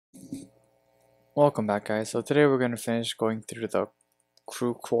Welcome back, guys. So today we're gonna finish going through the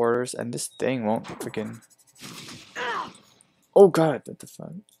crew quarters, and this thing won't freaking. Oh god, what the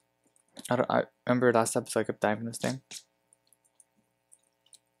fuck? I remember last episode I kept dying from this thing.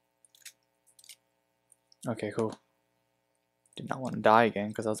 Okay, cool. Did not want to die again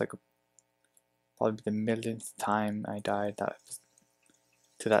because I was like probably the millionth time I died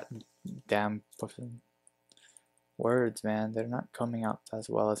to that damn person. Words, man, they're not coming out as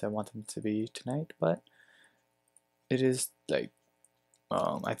well as I want them to be tonight, but it is like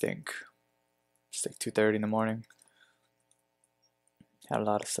I think it's like 2:30 in the morning. Had a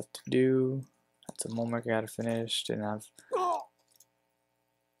lot of stuff to do. Had some homework I gotta finish. Didn't have.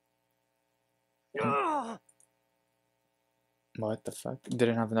 What the fuck?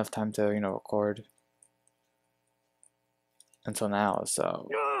 Didn't have enough time to, record until now. So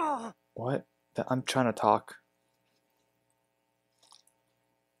what? I'm trying to talk.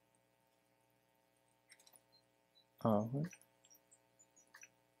 Oh, what?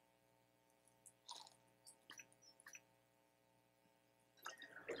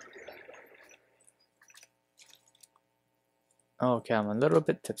 Oh, okay, I'm a little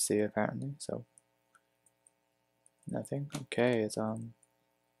bit tipsy apparently. So nothing. Okay, it's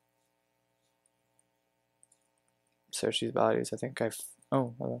search these bodies. I think I've.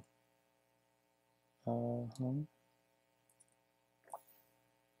 Oh, hello. Uh-huh.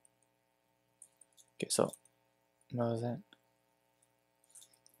 Okay, so what was that?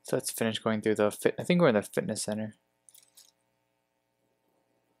 So let's finish going through the fit. I think we're in the fitness center.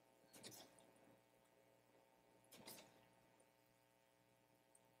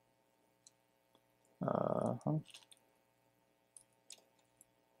 Uh-huh.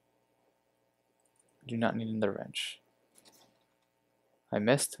 Do not need another wrench. I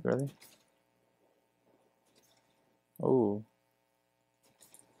missed, really? Oh.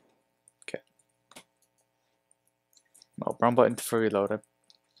 Okay. Oh, brown button for reload.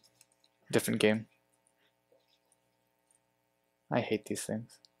 Different game. I hate these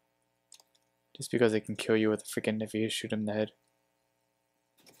things. Just because they can kill you with a freaking if you shoot them in the head.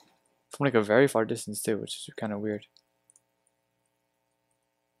 From like a very far distance too, which is kind of weird.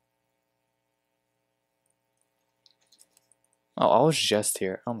 Oh, I was just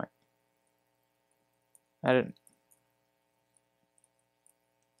here. Oh my. I didn't.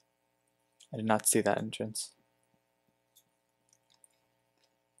 I did not see that entrance.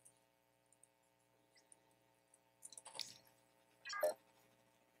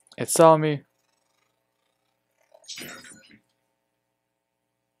 It saw me.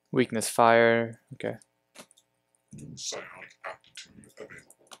 Weakness fire. Okay. Do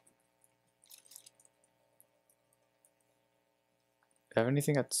I have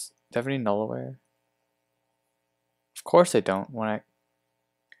anything that's. Do I have any nullware? Of course I don't. When I.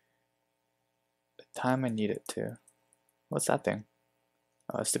 The time I need it to. What's that thing?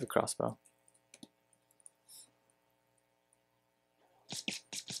 Oh, a stupid crossbow.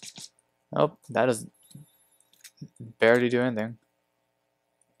 Nope, that doesn't barely do anything.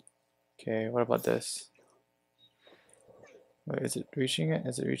 Okay, what about this? Wait, is it reaching it?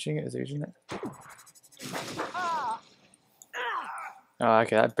 Is it reaching it? Is it reaching it? Oh,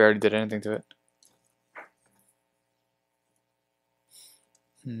 okay, that barely did anything to it.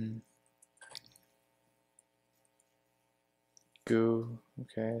 Goo.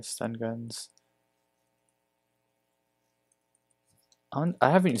 Okay, stun guns. I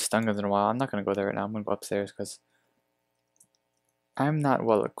haven't used stun guns in a while. I'm not gonna go there right now. I'm gonna go upstairs because I'm not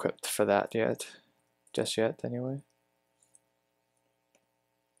well equipped for that yet. Just yet, anyway.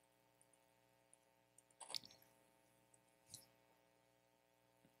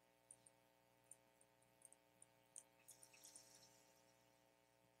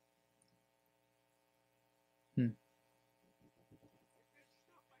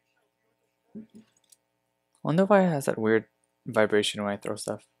 I wonder why it has that weird vibration when I throw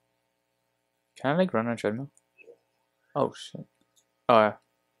stuff. Can I like run on a treadmill? Oh shit. Oh yeah.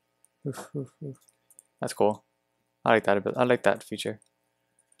 Oof, oof, oof. That's cool. I like that a bit. I like that feature.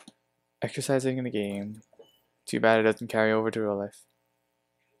 Exercising in the game. Too bad it doesn't carry over to real life.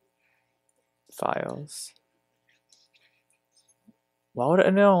 Files. Why would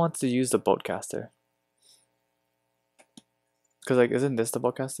anyone want to use the boatcaster? Because like, isn't this the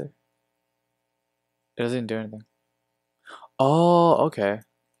boatcaster? It doesn't do anything. Oh, okay.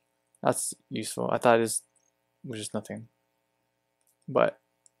 That's useful. I thought it was just nothing. But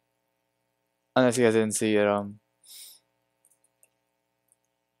unless you guys didn't see it,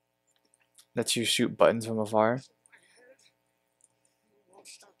 lets you shoot buttons from afar.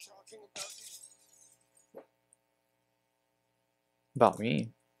 About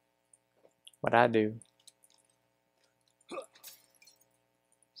me. What I do?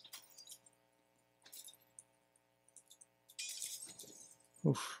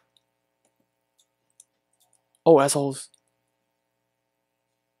 Oof. Oh, assholes.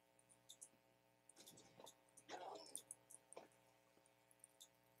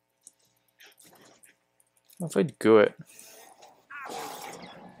 If I'd go it.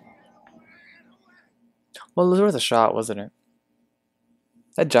 Well, it was worth a shot, wasn't it?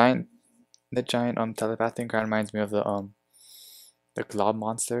 That giant telepathic thing kind of reminds me of the glob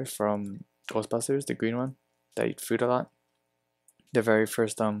monster from Ghostbusters, the green one that eat food a lot. The very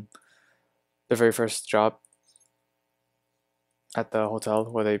first job at the hotel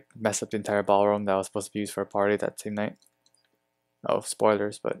where they messed up the entire ballroom that was supposed to be used for a party that same night. Oh,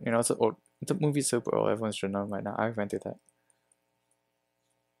 spoilers, but you know it's a movie super old. Everyone should know by now. I went through that.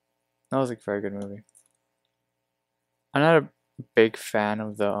 That was like a very good movie. I'm not a big fan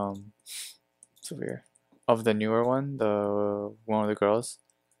of the it's weird, of the newer one, the one with the girls.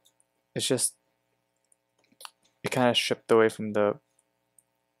 It's just it kind of stripped away from the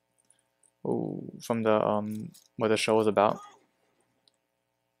what the show was about.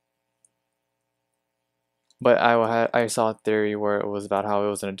 But I saw a theory where it was about how it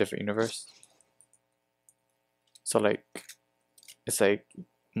was in a different universe. So like it's like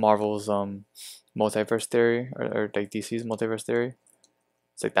Marvel's multiverse theory or like DC's multiverse theory.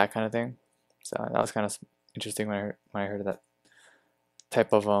 It's like that kind of thing. So that was kind of interesting when I heard of that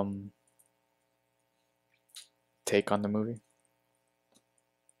type of take on the movie.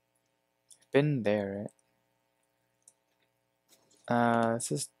 Been there, right? Let's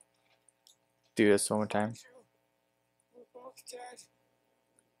just do this one more time. We're both dead.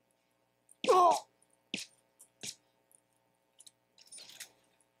 Oh!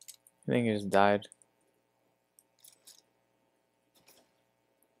 I think he just died.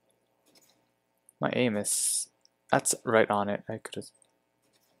 My aim is that's right on it. I could just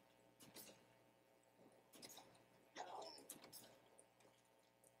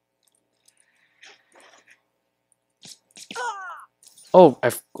oh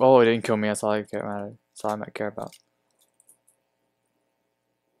it didn't kill me. That's all I care about. That's all I might care about.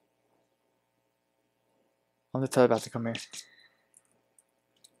 I'm the telepath to come here.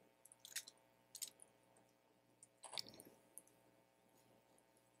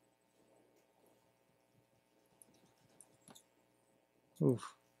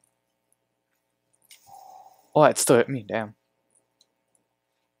 Oof. Oh, it still hit me. Damn.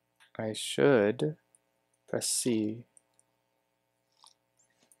 I should press C.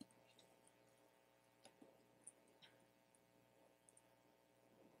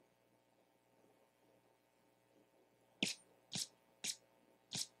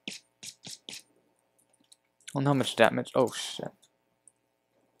 I don't know how much damage. Oh shit. I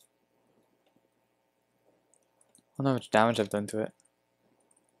don't know how much damage I've done to it.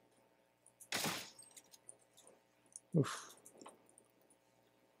 Oof.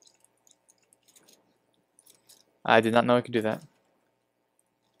 I did not know I could do that.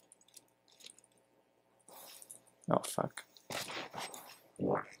 Oh fuck.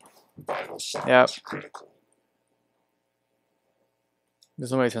 Yep.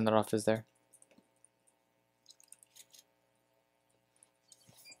 There's no way to turn that off, is there?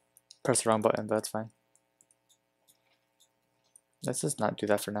 Press the wrong button, but that's fine. Let's just not do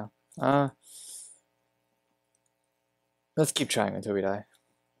that for now. Let's keep trying until we die.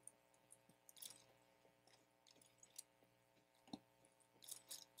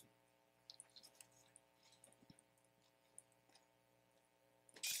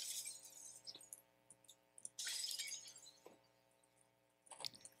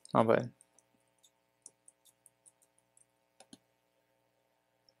 Wrong button.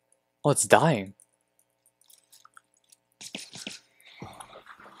 Oh, it's dying.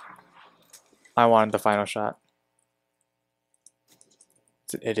 I wanted the final shot.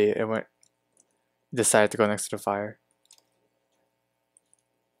 It's an idiot. It decided to go next to the fire.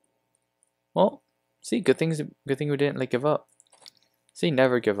 Well, see, good thing we didn't like give up. See,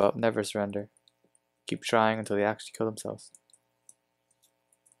 never give up, never surrender. Keep trying until they actually kill themselves.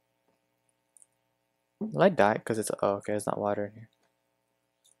 Light died because it's oh okay, it's not water in here.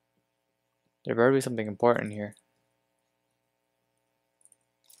 There better be something important here.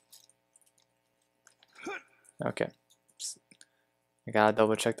 Okay. I gotta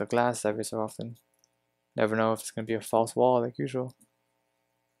double check the glass every so often. Never know if it's gonna be a false wall like usual.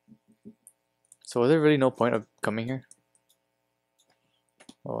 So was there really no point of coming here?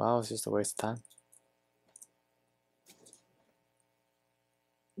 Oh wow, it's just a waste of time.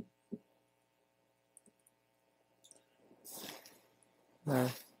 There.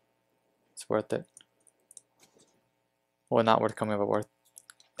 It's worth it. Well, not worth coming, but worth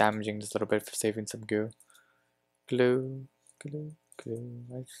damaging just a little bit for saving some goo. Glue, glue, glue.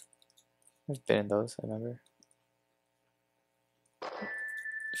 I've been in those, I remember.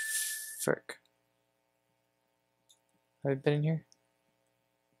 Frick. Have I been in here?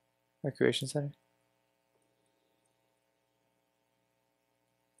 Recreation center?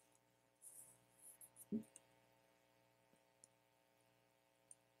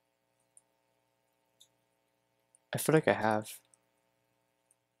 I feel like I have.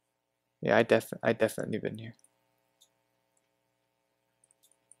 Yeah, I definitely been here.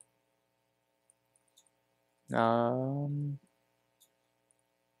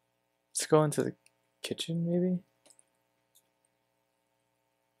 Let's go into the kitchen, maybe.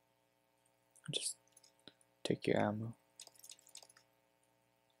 Just take your ammo.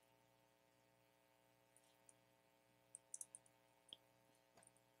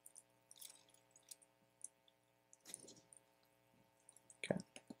 Okay.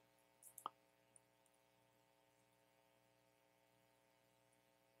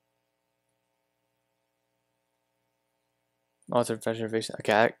 Author preservation.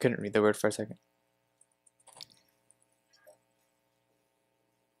 Okay, I couldn't read the word for a second.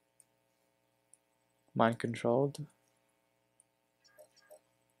 Mind controlled.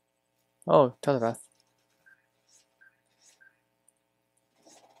 Oh, telepath.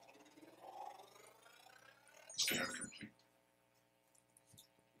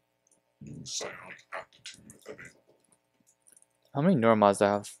 How many normals do I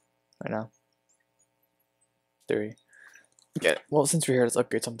have right now? 3. Okay, well, since we're here, let's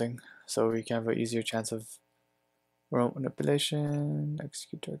upgrade something so we can have an easier chance of remote manipulation,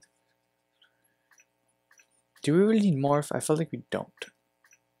 execute directive. Do we really need more? I feel like we don't.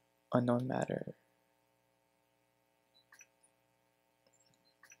 Unknown matter.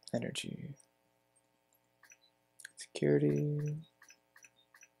 Energy. Security.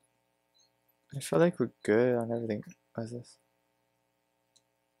 I feel like we're good on everything. What is this?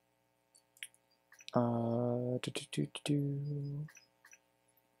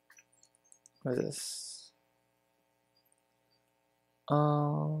 What is this?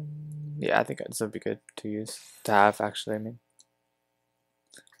 Yeah, I think this would be good to use, to have actually, I mean.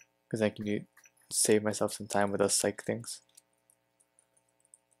 Because I can save myself some time with those psych things.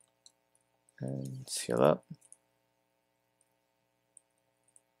 And heal up.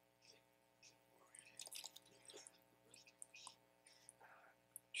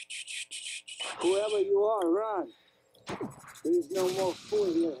 Whoever you are, run. There is no more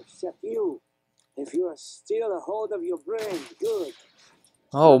fool here except you. If you are still a hold of your brain, good.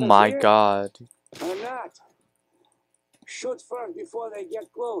 Oh Others my here god. are not. Shoot first before they get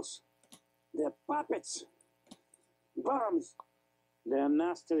close. They're puppets. Bombs. Their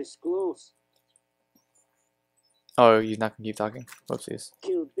master is close. Oh, you're not gonna keep talking? Whoopsies.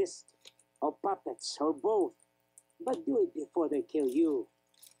 Kill beast or puppets or both. But do it before they kill you.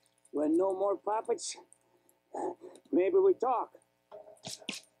 When no more puppets, maybe we talk.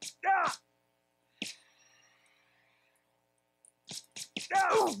 Ah!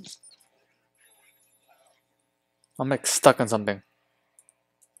 Ah! I'm like stuck on something.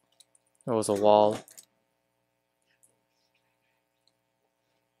 There was a wall.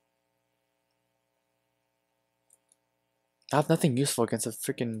 I have nothing useful against a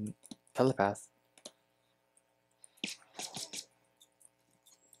freaking telepath.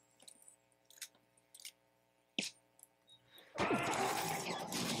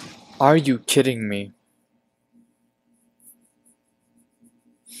 Are you kidding me?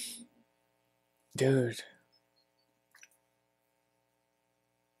 Dude.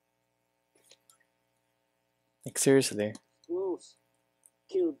 Like seriously. Close.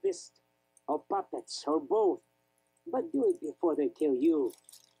 Kill beast or puppets or both. But do it before they kill you.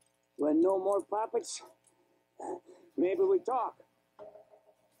 When no more puppets, maybe we talk.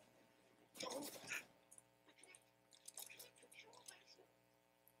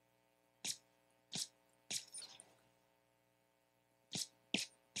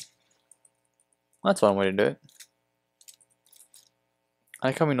 That's one way to do it. I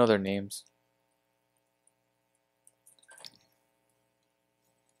like how we know their names.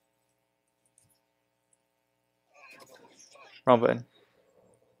 Wrong button.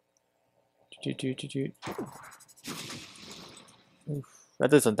 Oof,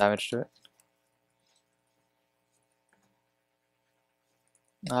 that did some damage to it.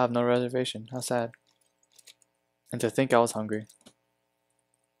 I have no reservation. How sad. And to think I was hungry.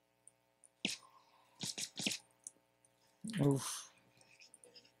 Oof.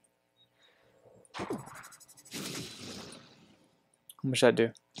 How much did that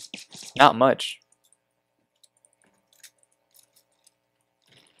do? Not much.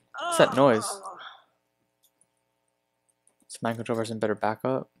 What's that noise? Is my controller in better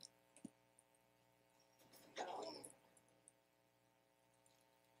backup?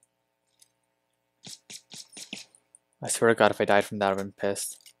 I swear to God, if I died from that, I'd have been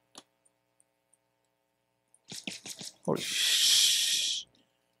pissed. Holy shh.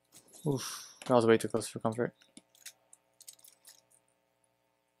 Oof. That was way too close for comfort.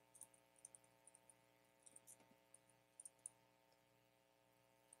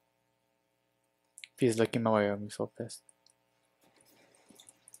 If he's looking my way, I'm so pissed.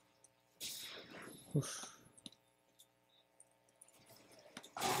 Oof.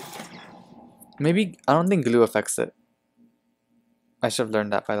 Maybe, I don't think glue affects it. I should have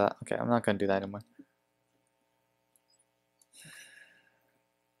learned that by that. Okay, I'm not gonna do that anymore.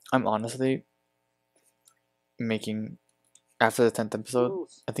 I'm honestly making, after the 10th episode,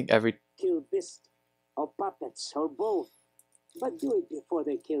 I think every... Kill beast or puppets or both. But do it before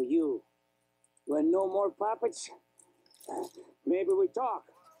they kill you. When no more puppets, maybe we talk.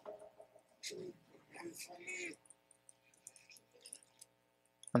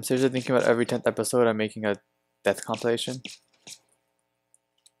 I'm seriously thinking about every 10th episode I'm making a death compilation.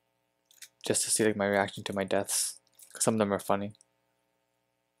 Just to see like my reaction to my deaths. Some of them are funny.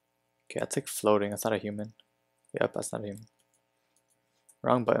 Okay, that's like floating. That's not a human. Yep, that's not a human.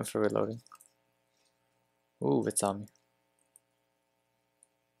 Wrong button for reloading. Ooh, it's on me.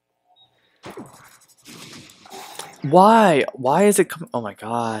 Why? Why is it coming? Oh my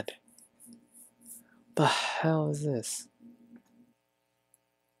god. The hell is this?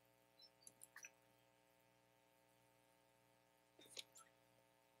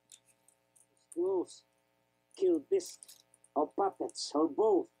 Close. Kill beast or puppets or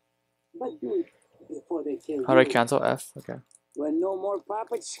both. But do it before they kill How do I you. cancel F? Okay. When no more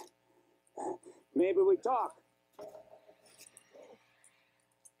puppets, maybe we talk.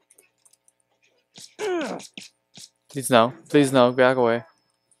 Please no. Please no. Back away.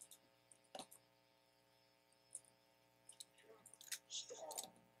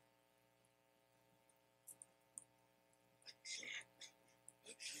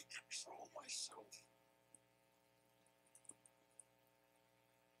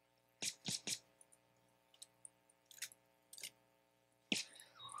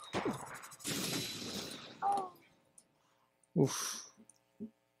 Oof.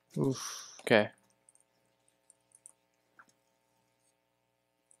 Oof. Okay.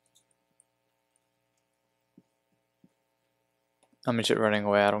 I'm legit running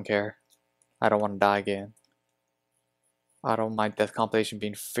away. I don't care. I don't want to die again. I don't mind death compilation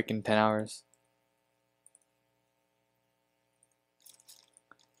being freaking 10 hours.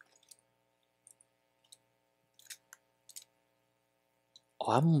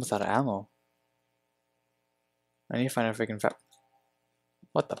 Oh, I'm almost out of ammo. I need to find a freaking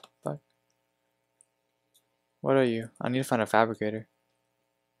What the fuck? What are you? I need to find a fabricator.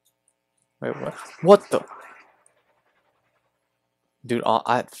 Wait, what? What the? Dude,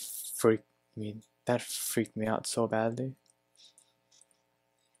 that freaked me. That freaked me out so badly.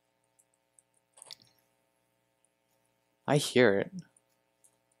 I hear it.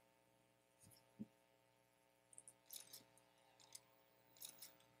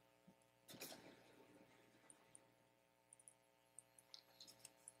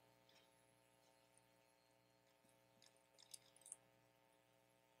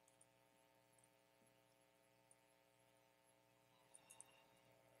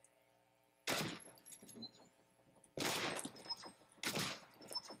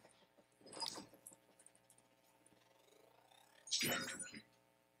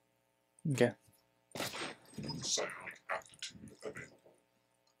 Okay.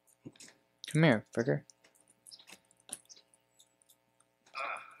 Come here, Fricker.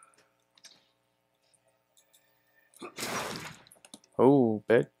 Oh,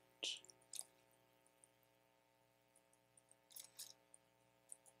 bitch.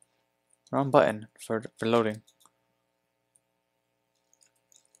 Wrong button for loading.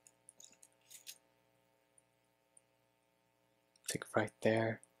 It's like right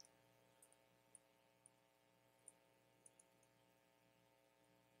there.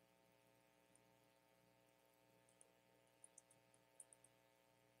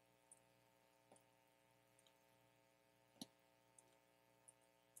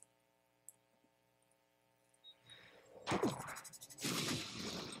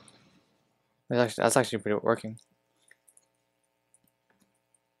 That's actually pretty working.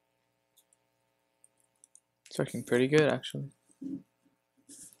 It's working pretty good, actually.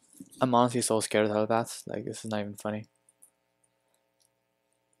 I'm honestly so scared of telepaths. Like, this is not even funny.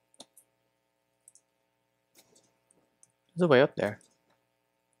 There's a way up there.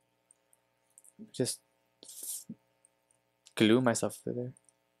 Just glue myself over there.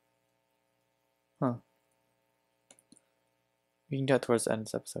 Huh. We can get towards the end of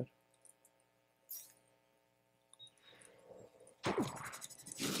this episode. I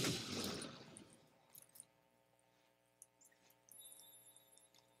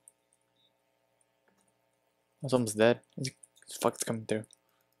was almost dead. Fuck's coming through.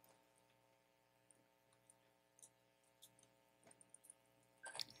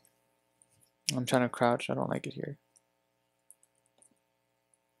 I'm trying to crouch. I don't like it here.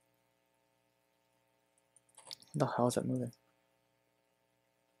 What the hell is that moving?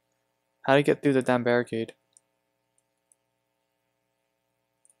 How do you get through the damn barricade?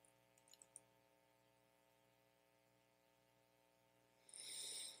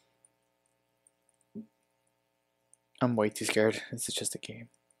 I'm way too scared. This is just a game.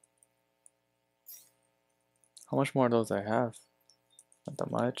 How much more of those I have? Not that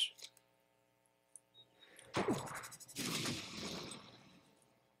much.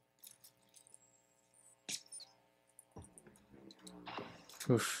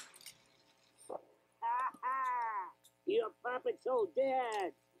 Oof. Your puppet's all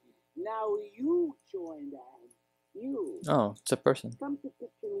dead. Now you join them. You. Oh, it's a person. Come to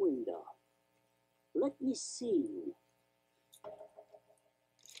kitchen window. Let me see you.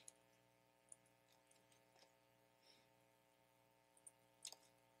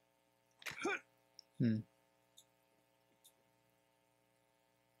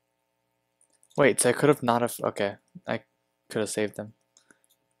 Wait, so I could have not have. Okay, I could have saved them.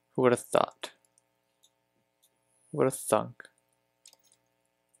 Who would have thought? Who would have thunk?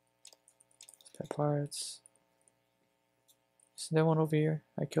 Spare parts. Is there one over here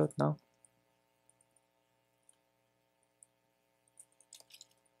I killed? No.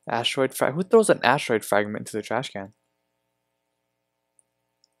 Asteroid frag. Who throws an asteroid fragment into the trash can?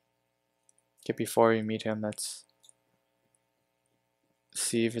 Okay, before we meet him, let's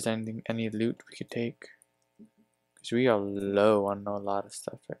see if there's any loot we could take. Because we are low on a lot of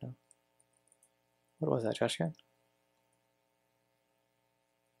stuff right now. What was that, trash can?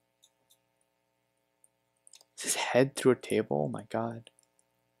 Is his head through a table? Oh my god.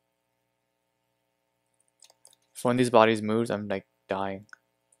 If one of these bodies moves, I'm like dying.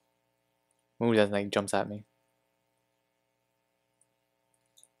 Moves and like jumps at me.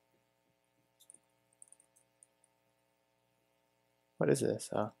 What is this?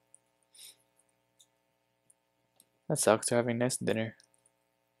 That sucks. They're having a nice dinner.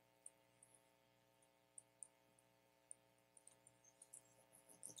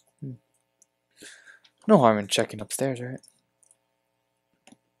 No harm in checking upstairs, right?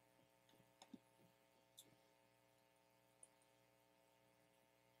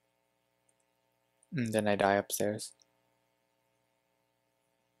 And then I die upstairs.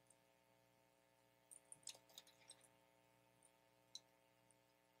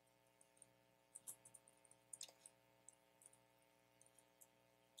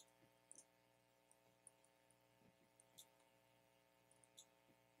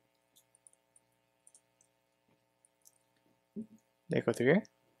 They go through here?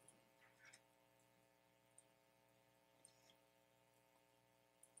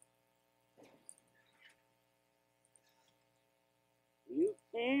 You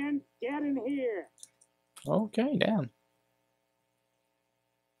can get in here. Okay, damn.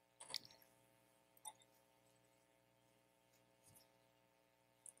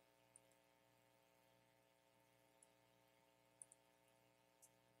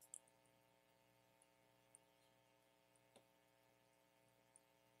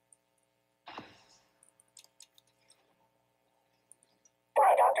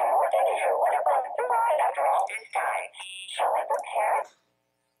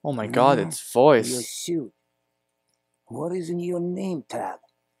 Oh my god, its Your voice. suit. What is in your name tag?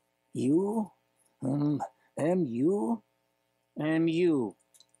 You? M.U.? M.U.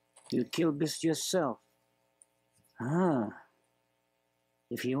 You killed this yourself. Ah.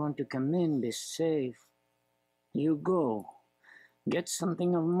 If you want to come in this safe, you go. Get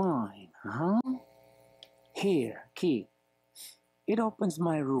something of mine, huh? Here, key. It opens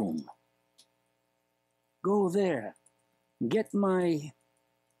my room. Go there. Get my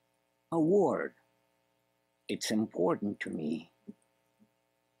award. It's important to me.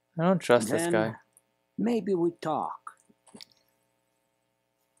 I don't trust this Then guy. maybe we talk.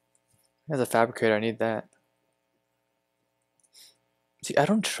 As a fabricator, I need that. See, I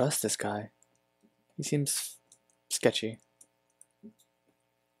don't trust this guy. He seems sketchy.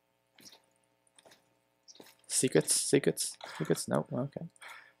 Secrets? Secrets? Secrets? Nope, okay.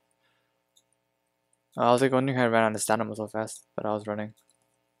 I was like wondering how I ran out of stamina so fast, but I was running.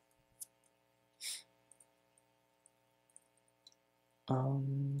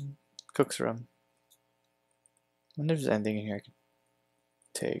 Cook's room. I wonder if there's anything in here I could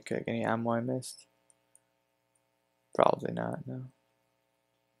take, like any ammo I missed. Probably not, no.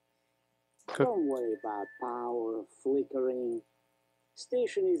 Cook. Don't worry about power flickering.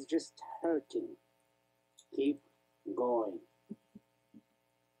 Station is just hurting. Keep going.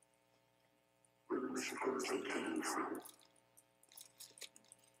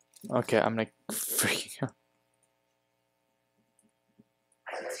 Okay, I'm like freaking out.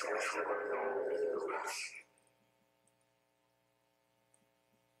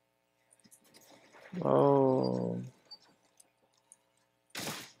 Whoa.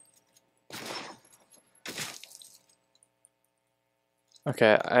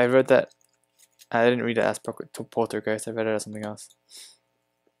 Okay, I read that. I didn't read it as poltergeist, I read it as something else.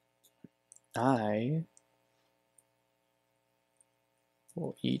 I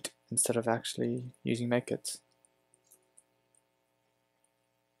will eat instead of actually using medkits.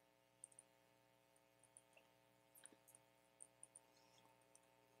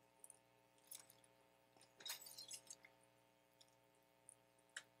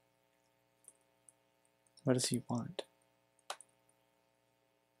 What does he want?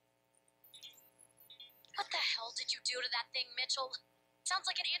 What the hell did you do to that thing, Mitchell? Sounds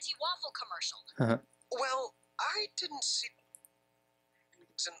like an anti-waffle commercial. Well, I didn't see it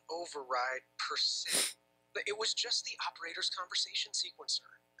was an override per se. But it was just the operator's conversation sequencer.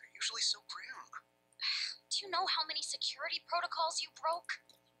 They're usually so grim. Do you know how many security protocols you broke?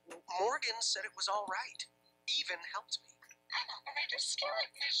 Morgan said it was all right. Even helped me. I'm operator skillet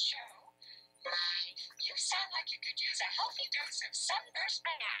this show. You sound like you could use a healthy dose of sunburst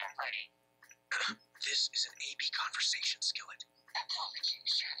banana pudding. This is an AB conversation skillet. Apologies,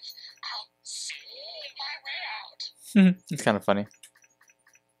 Chef. I'll see my way out. It's kind of funny.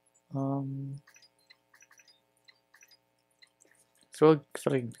 So I feel like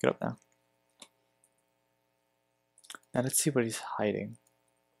I can pick it up now. Now let's see what he's hiding.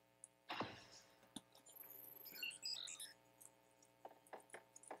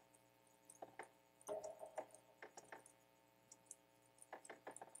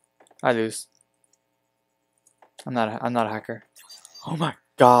 I lose. I'm not a hacker. Oh my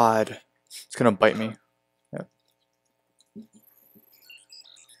god. It's gonna bite me. Yep.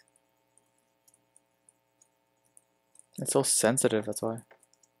 It's so sensitive, that's why.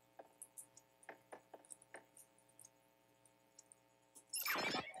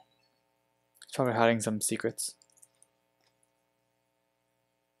 It's probably hiding some secrets.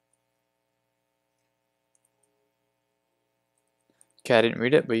 Okay, I didn't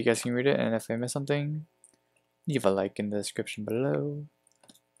read it, but you guys can read it, and if I miss something, leave a like in the description below.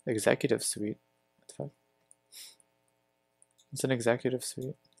 Executive suite. What the fuck? It's an executive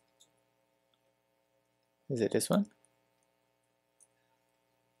suite. Is it this one?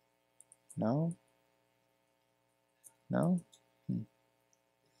 No? No? Maybe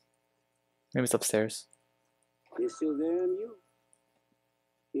it's upstairs. You still there, MU?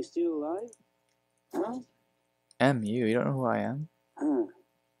 You still alive? Huh? MU? You don't know who I am? Huh.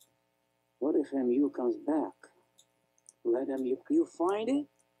 What if MU comes back? Let MU... You find it?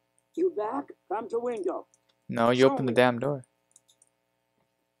 You back? Come to window. No, you Show opened the me. damn door.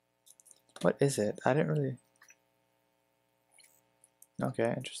 What is it? I didn't really...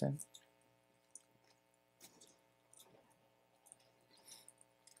 Okay, interesting.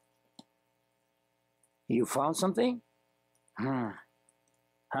 You found something?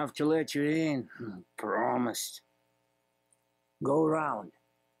 Have to let you in. Promised. Go around.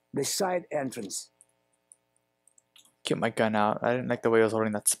 The side entrance. Get my gun out. I didn't like the way I was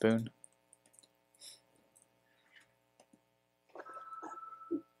holding that spoon.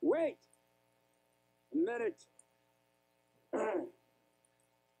 Wait! A minute.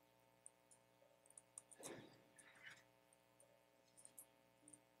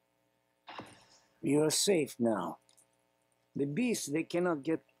 You're safe now. The beasts, they cannot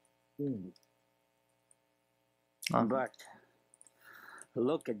get in. Oh. But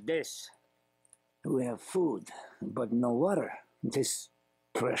look at this. We have food, but no water. This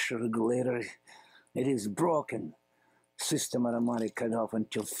pressure regulator, it is broken. System automatic cut off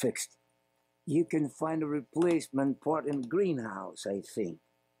until fixed. You can find a replacement part in the greenhouse, I think.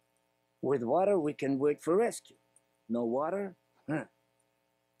 With water, we can wait for rescue. No water?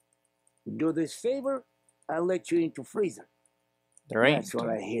 Do this favor, I'll let you into freezer. There ain't. That's where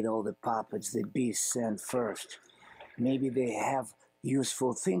I hid all the puppets the beast sent first. Maybe they have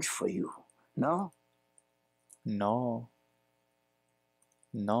useful things for you, no? No.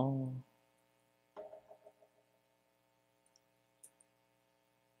 No.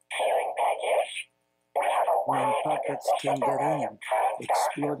 when puppets can get in,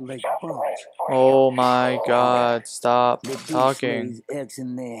 explode like bombs. Oh my god, stop The beast talking. lays eggs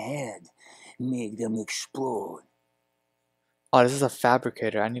in their head, make them explode. Oh, this is a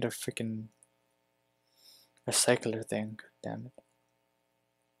fabricator. I need a freaking recycler thing. Damn it.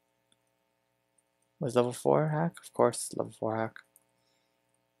 Was level 4 hack? Of course, level 4 hack.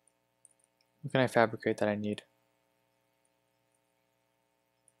 What can I fabricate that I need?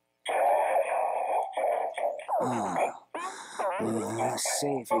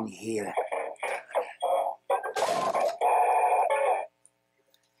 Safe in here.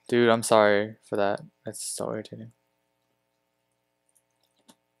 Dude, I'm sorry for that. That's so irritating.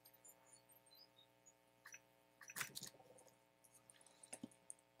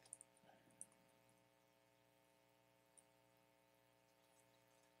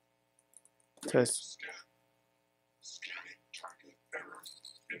 Scanning target error.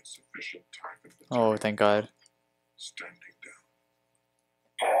 Insufficient time in the Oh, thank God. Standing down.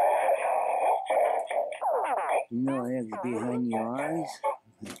 No eggs behind your eyes.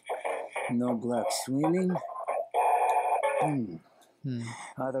 No black swimming.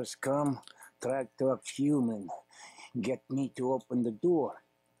 Others come, try to talk human. Get me to open the door.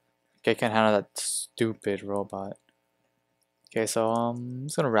 Okay, I can't handle that stupid robot. Okay, so I'm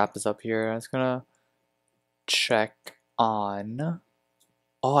just gonna wrap this up here. I'm just gonna check on.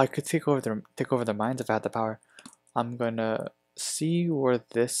 Oh, I could take over their minds if I had the power. I'm gonna see where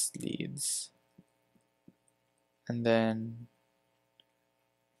this leads, and then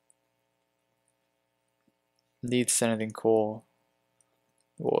leads to anything cool.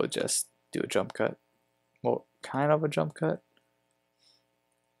 We'll just do a jump cut. Well, kind of a jump cut.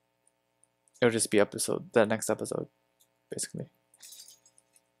 It'll just be the next episode, basically.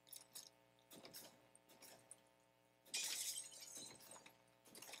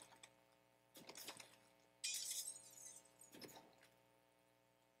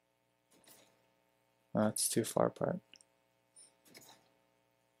 That's too far apart.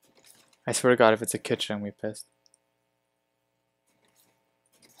 I swear to God, if it's a kitchen, I'm gonna be pissed.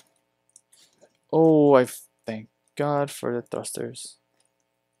 Oh, I thank God for the thrusters.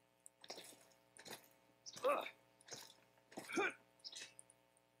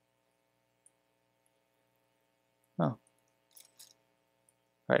 Oh.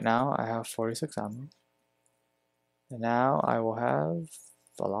 Right now, I have 46 ammo. And now I will have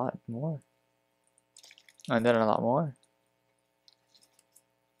a lot more. And then a lot more.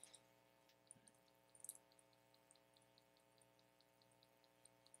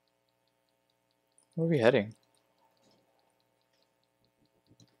 Where are we heading?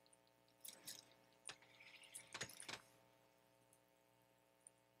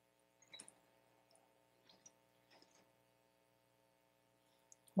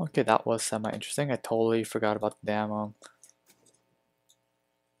 Okay, that was semi-interesting. I totally forgot about the damn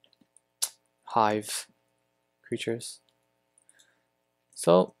hive creatures.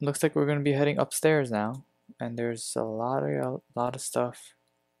 So, looks like we're gonna be heading upstairs now. And there's a lot of stuff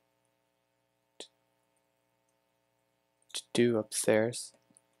to do upstairs.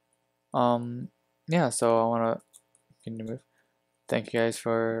 Yeah, so I wanna continue to move. Thank you guys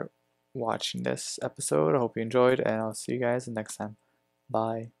for watching this episode. I hope you enjoyed, and I'll see you guys next time.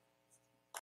 Bye.